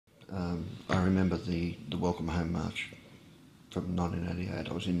I remember the Welcome Home March from 1988.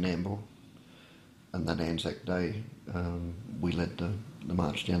 I was in Nambour, and that Anzac Day we led the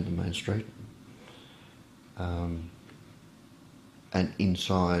march down the main street. And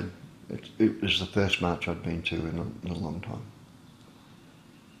inside, it was the first march I'd been to in a long time.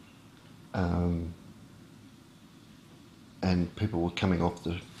 And people were coming off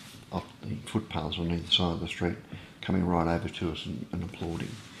the footpaths on either side of the street, coming right over to us and applauding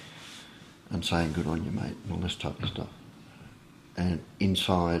and saying, "Good on you, mate," and all this type of stuff. And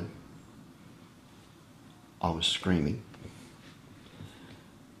inside, I was screaming.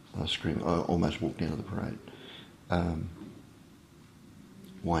 I almost walked out of the parade.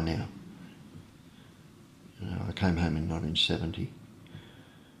 Why now? I came home in 1970.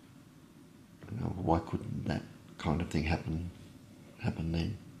 Why couldn't that kind of thing happen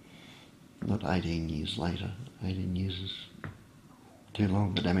then? Not 18 years later. 18 years is too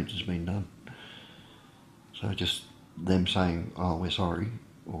long. The damage has been done. So just them saying, "Oh, we're sorry,"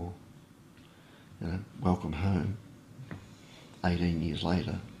 or "Welcome home," 18 years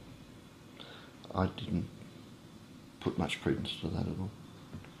later, I didn't put much credence to that at all.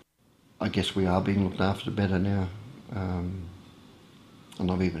 I guess we are being looked after better now, and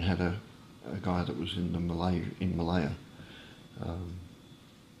I've even had a guy that was in Malaya,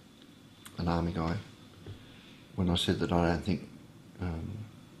 an army guy, when I said that I don't think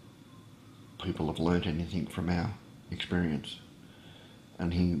people have learnt anything from our experience,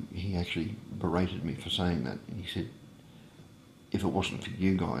 and he actually berated me for saying that. And he said, "If it wasn't for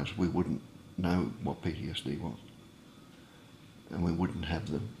you guys, we wouldn't know what PTSD was, and we wouldn't have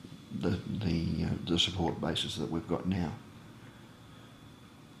the support basis that we've got now."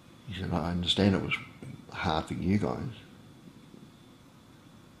 He said, "I understand it was hard for you guys,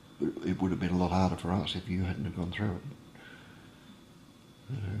 but it would have been a lot harder for us if you hadn't have gone through it."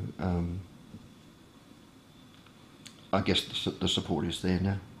 I guess the support is there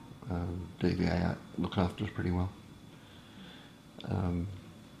now. DVA look after us pretty well.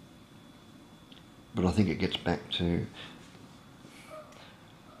 But I think it gets back to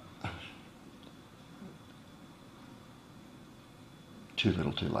too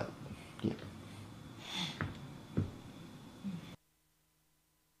little too late. Yeah.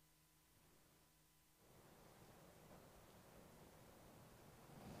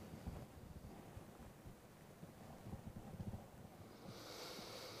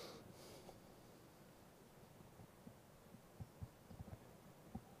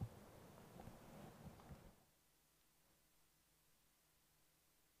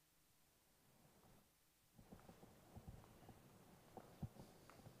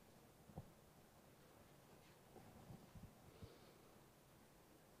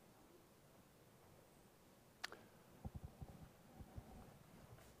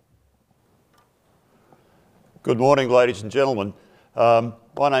 Good morning, ladies and gentlemen.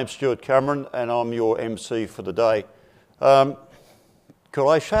 My name's Stewart Cameron and I'm your MC for the day. Could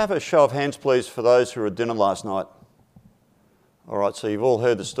I have a show of hands, please, for those who were at dinner last night? All right, so you've all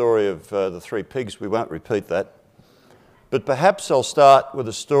heard the story of the three pigs. We won't repeat that. But perhaps I'll start with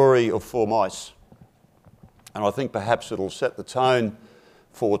a story of four mice. And I think perhaps it'll set the tone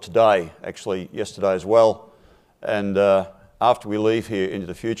for today, actually yesterday as well, and after we leave here into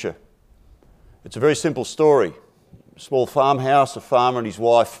the future. It's a very simple story. A small farmhouse, a farmer and his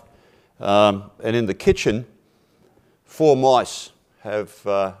wife, and in the kitchen, four mice have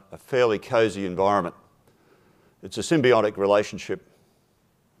a fairly cosy environment. It's a symbiotic relationship.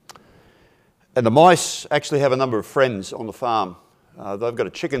 And the mice actually have a number of friends on the farm. They've got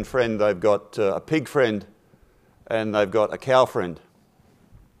a chicken friend, they've got a pig friend, and they've got a cow friend.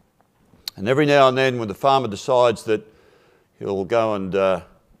 And every now and then when the farmer decides that he'll go and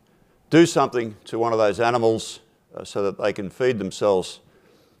do something to one of those animals so that they can feed themselves,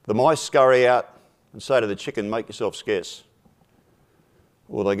 the mice scurry out and say to the chicken, "Make yourself scarce."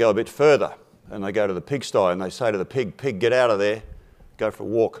 Or they go a bit further and they go to the pigsty and they say to the pig, "Pig, get out of there, go for a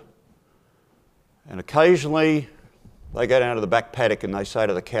walk." And occasionally they go down to the back paddock and they say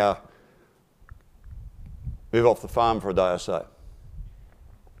to the cow, "Move off the farm for a day or so."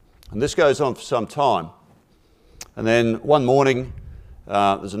 And this goes on for some time. And then one morning,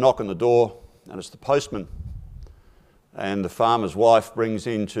 there's a knock on the door, and it's the postman. And the farmer's wife brings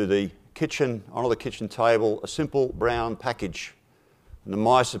into the kitchen, onto the kitchen table, a simple brown package. And the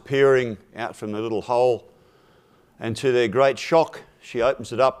mice are peering out from the little hole. And to their great shock, she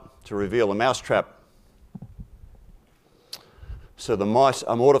opens it up to reveal a mousetrap. So the mice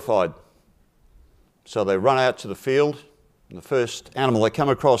are mortified. So they run out to the field, and the first animal they come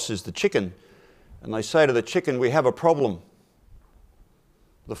across is the chicken. And they say to the chicken, "We have a problem."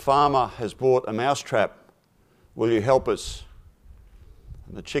 the farmer has bought a mousetrap. Will you help us?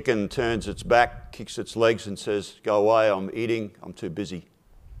 And the chicken turns its back, kicks its legs and says, go away, I'm eating, I'm too busy.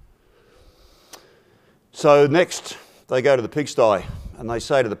 So next they go to the pigsty and they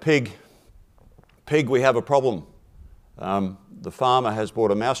say to the pig, pig, we have a problem. The farmer has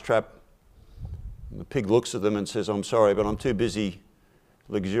bought a mousetrap. And the pig looks at them and says, I'm sorry, but I'm too busy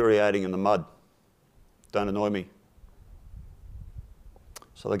luxuriating in the mud. Don't annoy me.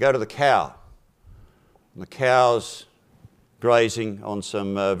 So they go to the cow. And the cow's grazing on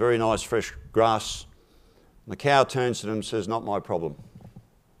some very nice fresh grass. And the cow turns to them and says, not my problem.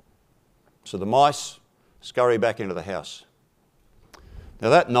 So the mice scurry back into the house. Now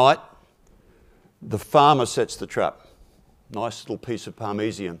that night, the farmer sets the trap. Nice little piece of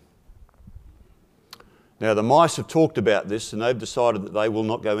Parmesan. Now the mice have talked about this and they've decided that they will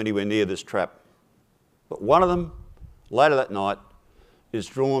not go anywhere near this trap. But one of them, later that night, is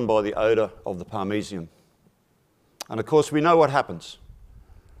drawn by the odour of the Parmesan. And of course we know what happens.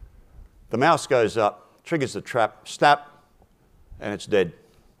 The mouse goes up, triggers the trap, snap, and it's dead.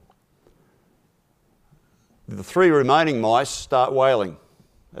 The three remaining mice start wailing,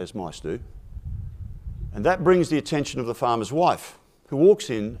 as mice do. And that brings the attention of the farmer's wife, who walks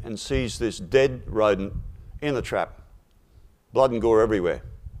in and sees this dead rodent in the trap. Blood and gore everywhere.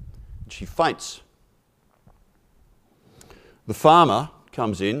 And she faints. The farmer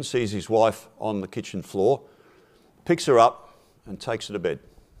comes in, sees his wife on the kitchen floor, picks her up and takes her to bed.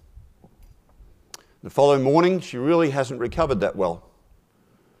 The following morning, she really hasn't recovered that well.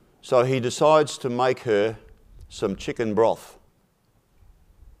 So he decides to make her some chicken broth.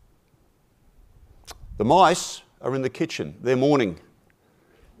 The mice are in the kitchen. They're mourning.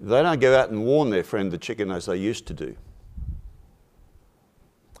 They don't go out and warn their friend the chicken as they used to do.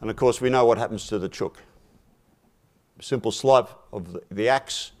 And of course we know what happens to the chook. A simple swipe of the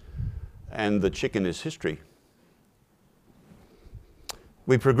axe and the chicken is history.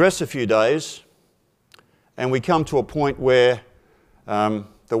 We progress a few days and we come to a point where the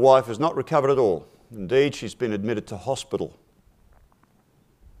wife has not recovered at all. Indeed, she's been admitted to hospital.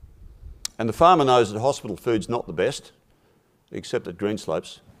 And the farmer knows that hospital food's not the best, except at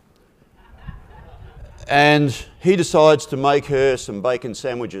Greenslopes. And he decides to make her some bacon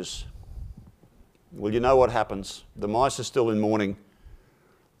sandwiches. Well, you know what happens. The mice are still in mourning.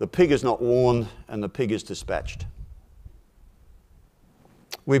 The pig is not warned and the pig is dispatched.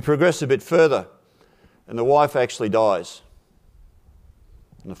 We progress a bit further and the wife actually dies.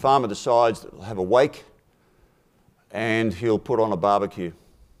 And the farmer decides that he'll have a wake and he'll put on a barbecue.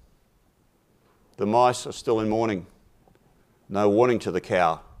 The mice are still in mourning. No warning to the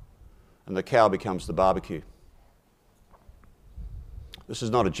cow. And the cow becomes the barbecue. This is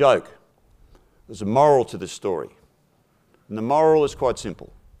not a joke. There's a moral to this story. And the moral is quite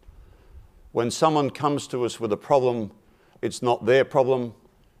simple. When someone comes to us with a problem, it's not their problem,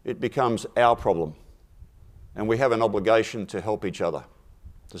 it becomes our problem. And we have an obligation to help each other.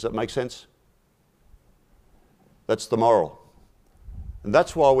 Does that make sense? That's the moral. And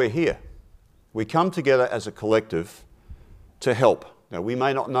that's why we're here. We come together as a collective to help. Now, we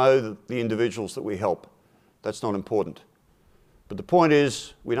may not know the individuals that we help. That's not important. But the point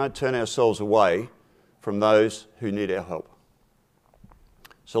is, we don't turn ourselves away from those who need our help.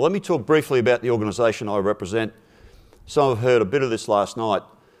 So let me talk briefly about the organisation I represent. Some have heard a bit of this last night.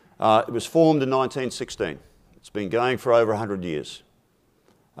 It was formed in 1916. It's been going for over 100 years.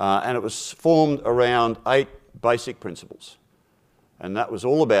 And it was formed around 8 basic principles. And that was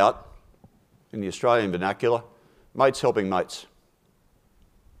all about, in the Australian vernacular, mates helping mates.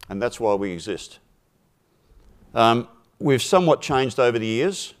 And that's why we exist. We've somewhat changed over the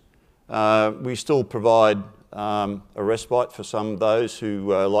years. We still provide a respite for some of those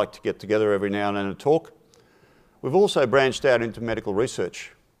who like to get together every now and then and talk. We've also branched out into medical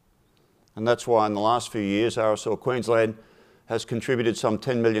research. And that's why in the last few years, RSL Queensland has contributed some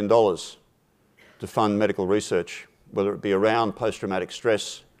 $10 million to fund medical research, whether it be around post-traumatic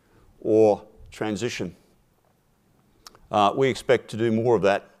stress or transition. We expect to do more of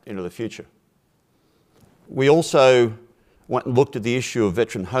that into the future. We also went and looked at the issue of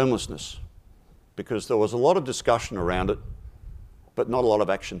veteran homelessness because there was a lot of discussion around it, but not a lot of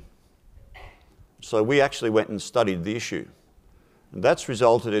action. So we actually went and studied the issue. And that's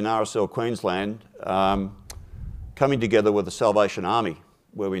resulted in RSL Queensland coming together with the Salvation Army,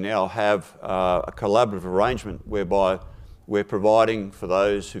 where we now have a collaborative arrangement whereby we're providing for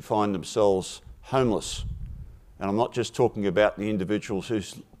those who find themselves homeless. And I'm not just talking about the individuals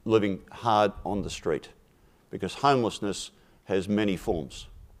who's living hard on the street, because homelessness has many forms.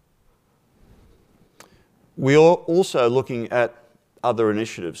 We are also looking at other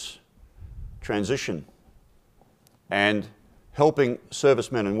initiatives, transition, and helping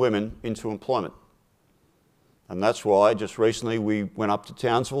servicemen and women into employment. And that's why just recently we went up to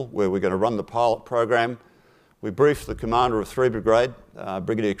Townsville, where we're going to run the pilot program. We briefed the commander of 3 Brigade,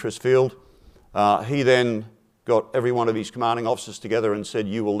 Brigadier Chris Field. He then got every one of his commanding officers together and said,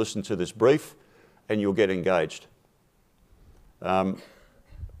 you will listen to this brief and you'll get engaged.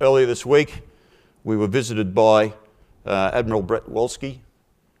 Earlier this week, we were visited by Admiral Brett Wolski,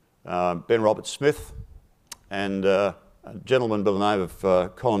 Ben Robert Smith, and a gentleman by the name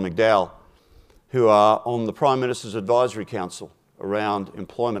of Colin McDowell, who are on the Prime Minister's Advisory Council around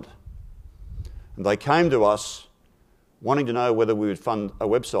employment. And they came to us wanting to know whether we would fund a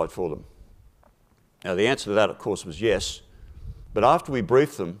website for them. Now, the answer to that, of course, was yes. But after we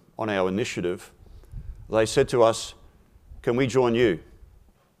briefed them on our initiative, they said to us, can we join you?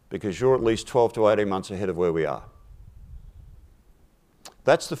 Because you're at least 12 to 18 months ahead of where we are.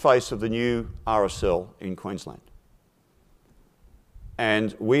 That's the face of the new RSL in Queensland.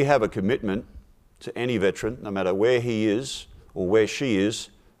 And we have a commitment to any veteran, no matter where he is or where she is,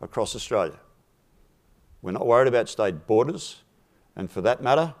 across Australia. We're not worried about state borders, and for that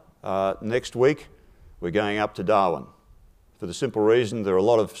matter, next week we're going up to Darwin. For the simple reason there are a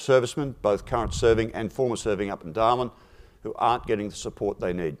lot of servicemen, both current serving and former serving up in Darwin, who aren't getting the support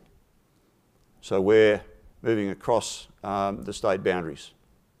they need. So we're moving across the state boundaries.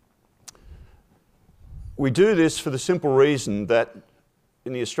 We do this for the simple reason that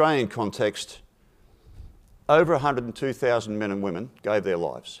in the Australian context, over 102,000 men and women gave their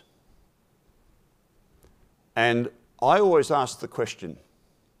lives. And I always ask the question,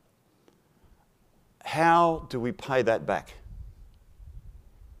 how do we pay that back?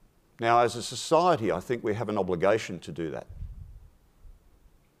 Now, as a society, I think we have an obligation to do that.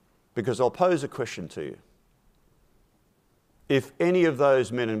 Because I'll pose a question to you. If any of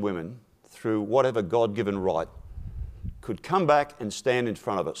those men and women, through whatever God-given right, could come back and stand in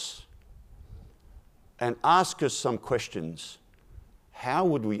front of us and ask us some questions, how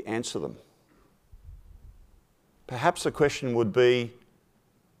would we answer them? Perhaps the question would be,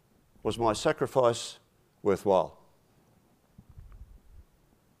 was my sacrifice worthwhile?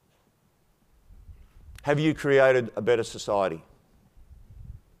 Have you created a better society?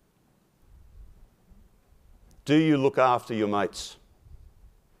 Do you look after your mates?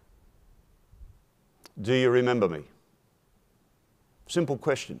 Do you remember me? Simple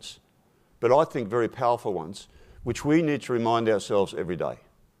questions, but I think very powerful ones, which we need to remind ourselves every day.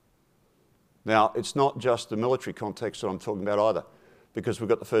 Now, it's not just the military context that I'm talking about either, because we've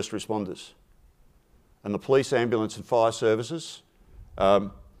got the first responders. And the police, ambulance and fire services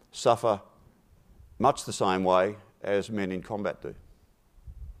suffer much the same way as men in combat do.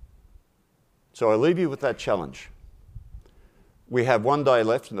 So I leave you with that challenge. We have 1 day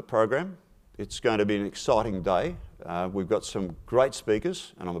left in the program. It's going to be an exciting day. We've got some great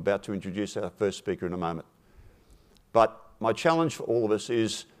speakers, and I'm about to introduce our first speaker in a moment. But my challenge for all of us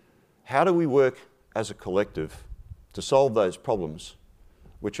is, how do we work as a collective to solve those problems,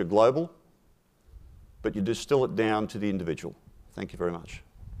 which are global, but you distill it down to the individual? Thank you very much.